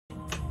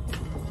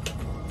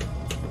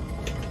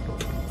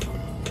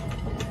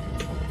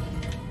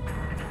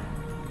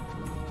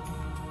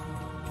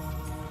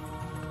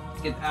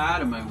Get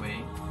out of my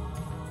way.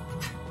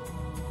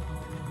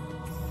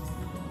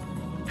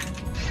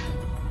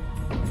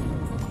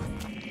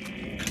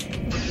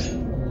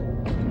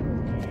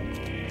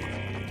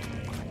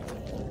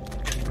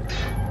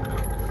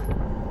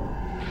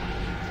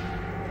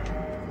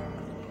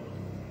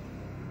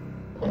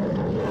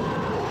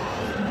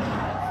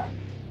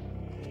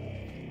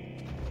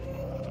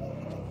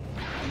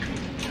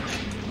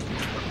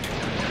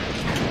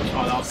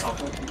 Oh, that was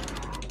awful.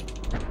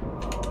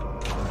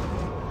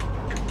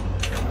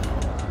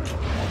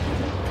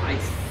 I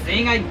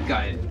think I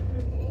got it.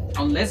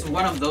 Unless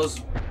one of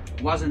those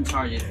wasn't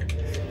targeted.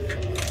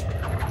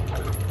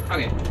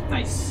 Okay,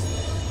 nice.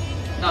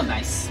 Not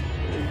nice.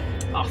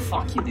 Oh,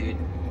 fuck you, dude.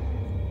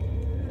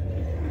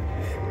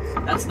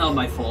 That's not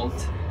my fault.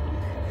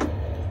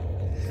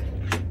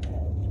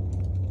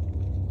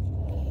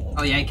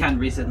 Oh yeah, I can't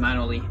reset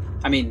manually.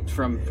 I mean,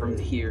 from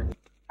here.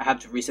 I have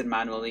to reset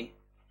manually.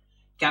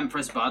 Can't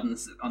press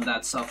buttons on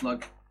that soft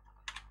lock.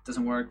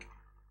 Doesn't work.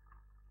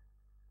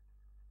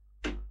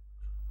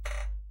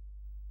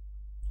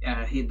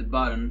 Yeah, hit the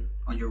button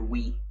on your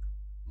Wii.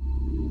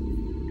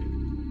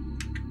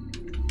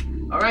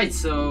 Alright,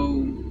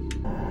 so...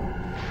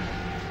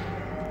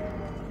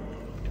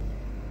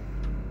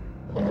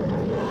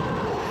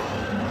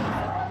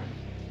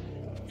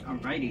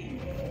 Alrighty.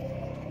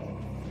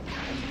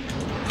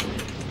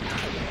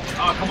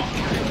 Oh, come on.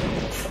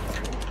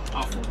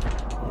 Awful.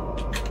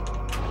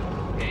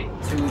 Okay,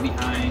 2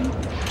 behind.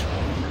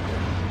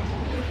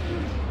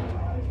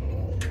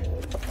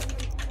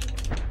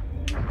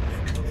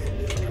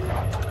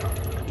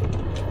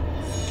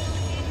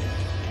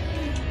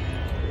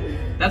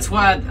 That's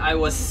what I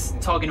was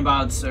talking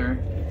about, sir.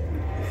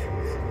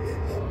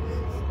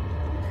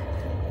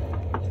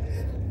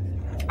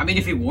 I mean,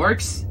 if it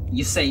works,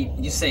 you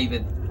save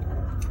it.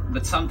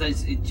 But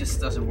sometimes it just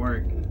doesn't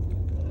work.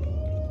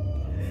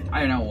 I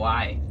don't know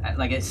why.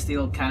 I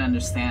still can't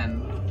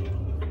understand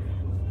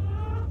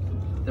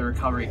the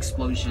recovery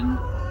explosion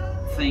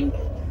thing.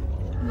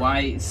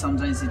 Why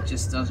sometimes it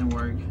just doesn't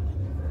work.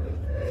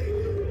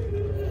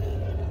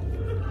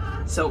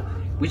 So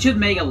we should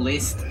make a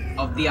list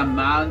of the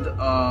amount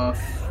of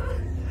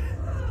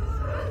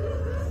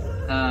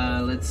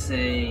let's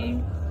say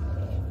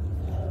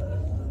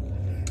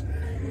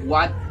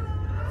what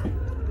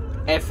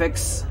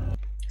FX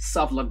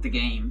softlock the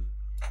game,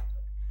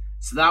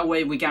 so that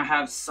way we can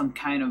have some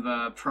kind of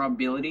a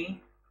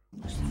probability.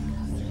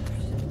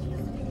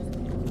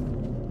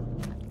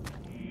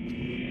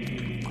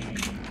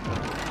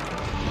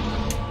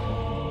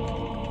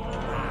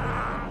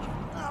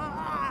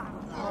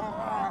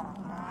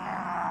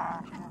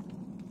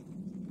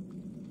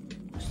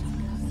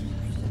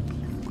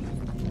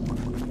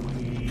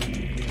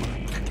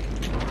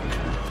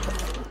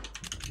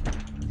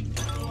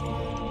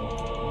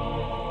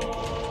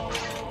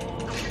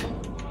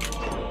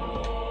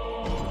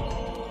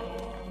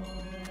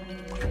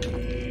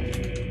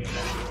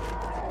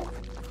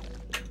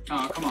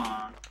 Oh, come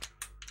on.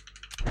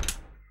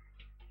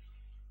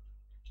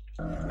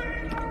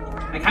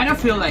 I kind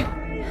of feel like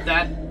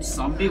that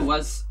zombie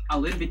was a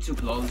little bit too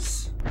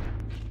close.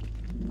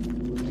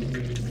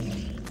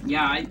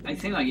 Yeah, I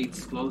think like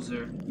it's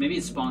closer. Maybe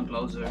it spawned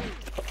closer.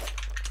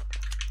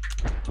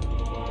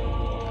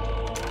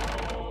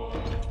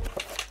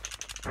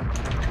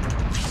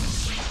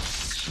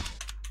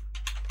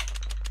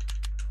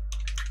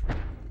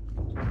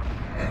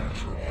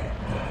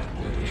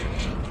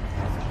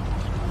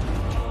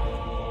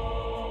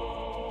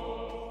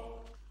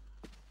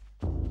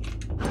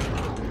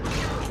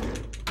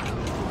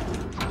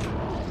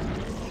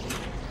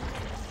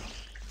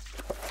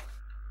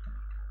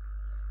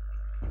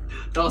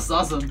 That was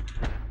awesome.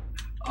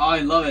 Oh,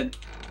 I love it.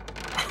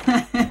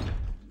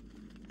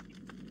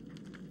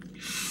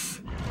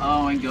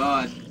 Oh my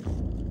god.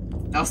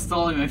 That was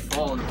totally my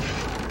fault.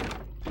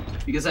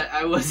 Because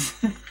I was...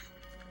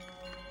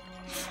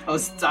 I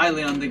was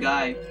styling on the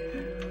guy.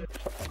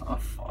 Oh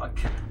fuck.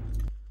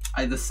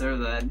 I deserve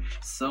that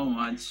so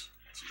much.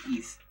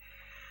 Jeez.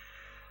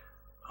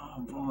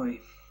 Oh boy.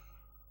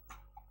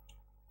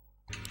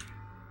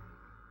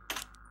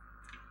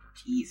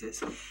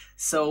 Jesus.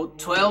 So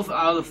 12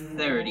 out of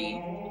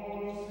 30.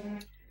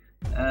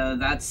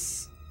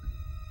 That's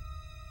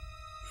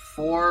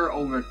 4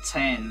 over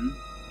 10.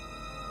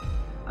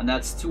 And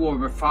that's 2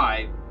 over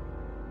 5.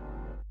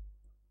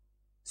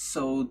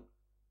 So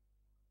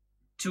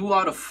 2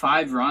 out of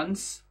 5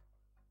 runs,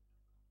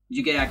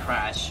 you get a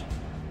crash.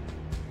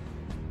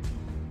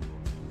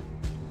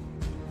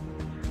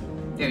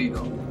 There you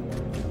go.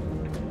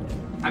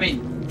 I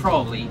mean,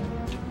 probably.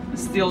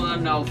 Still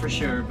don't know for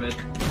sure, but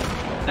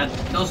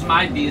those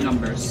might be the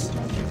numbers.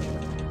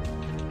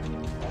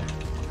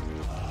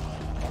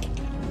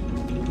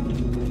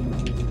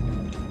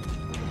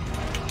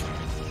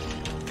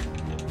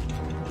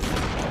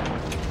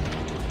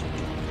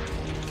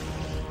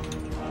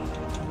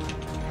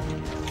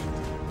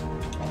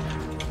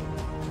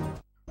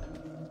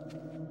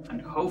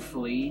 And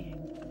hopefully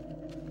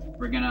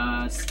we're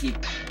gonna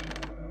skip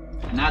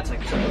an attack.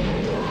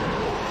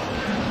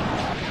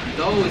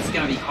 Though it's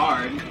gonna be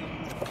hard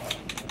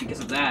because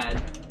of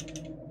that.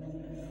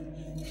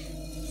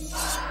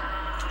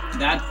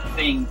 That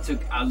thing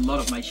took a lot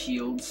of my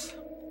shields.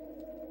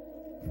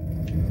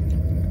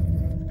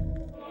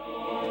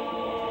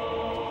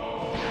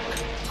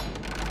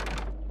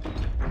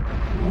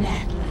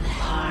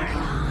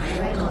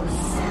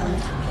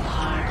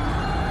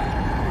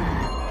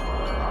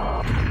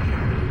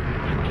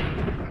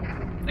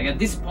 Like at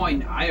this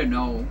point, I don't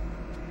know.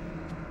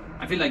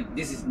 I feel like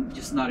this is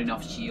just not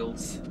enough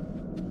shields.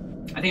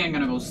 I think I'm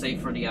gonna go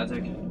safe for the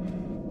attack.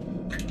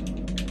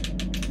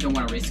 Don't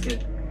want to risk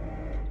it.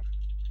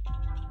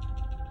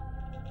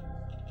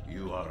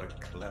 You are a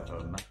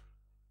clever man.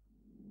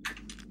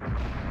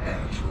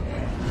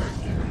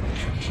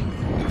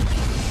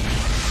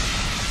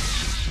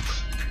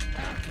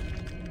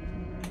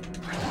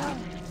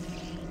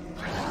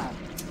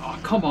 Oh,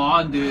 come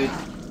on, dude.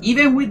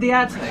 Even with the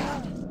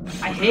attack,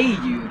 I hate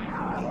you.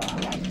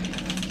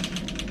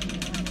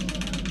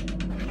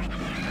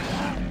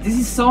 This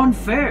is so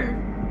unfair.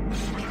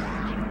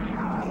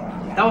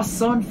 That was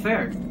so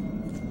unfair.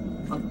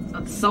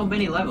 On so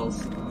many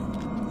levels.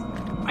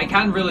 I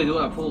can't really do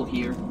a pull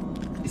here.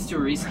 It's too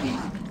risky.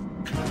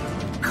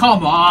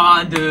 Come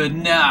on, dude.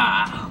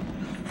 Nah.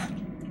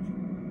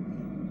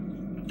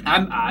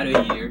 I'm out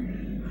of here.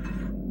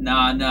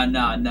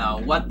 Nah.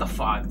 What the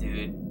fuck,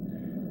 dude?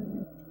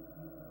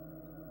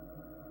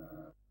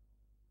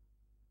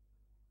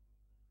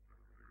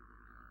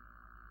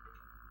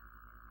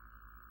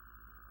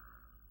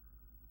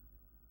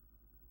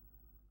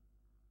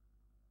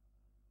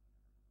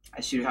 I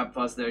should have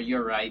paused there,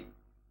 you're right.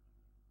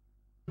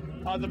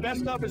 The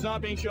best stuff is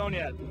not being shown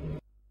yet.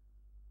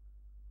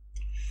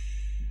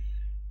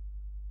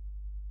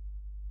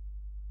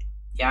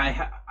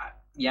 Yeah,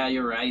 yeah,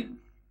 you're right.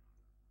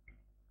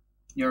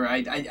 You're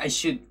right. I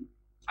should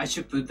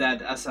put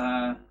that as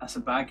a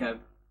backup.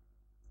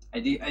 I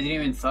didn't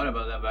even thought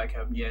about that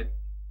backup yet.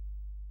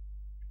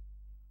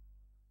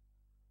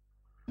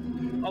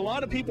 A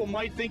lot of people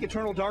might think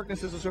Eternal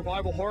Darkness is a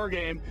survival horror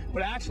game,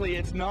 but actually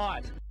it's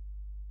not.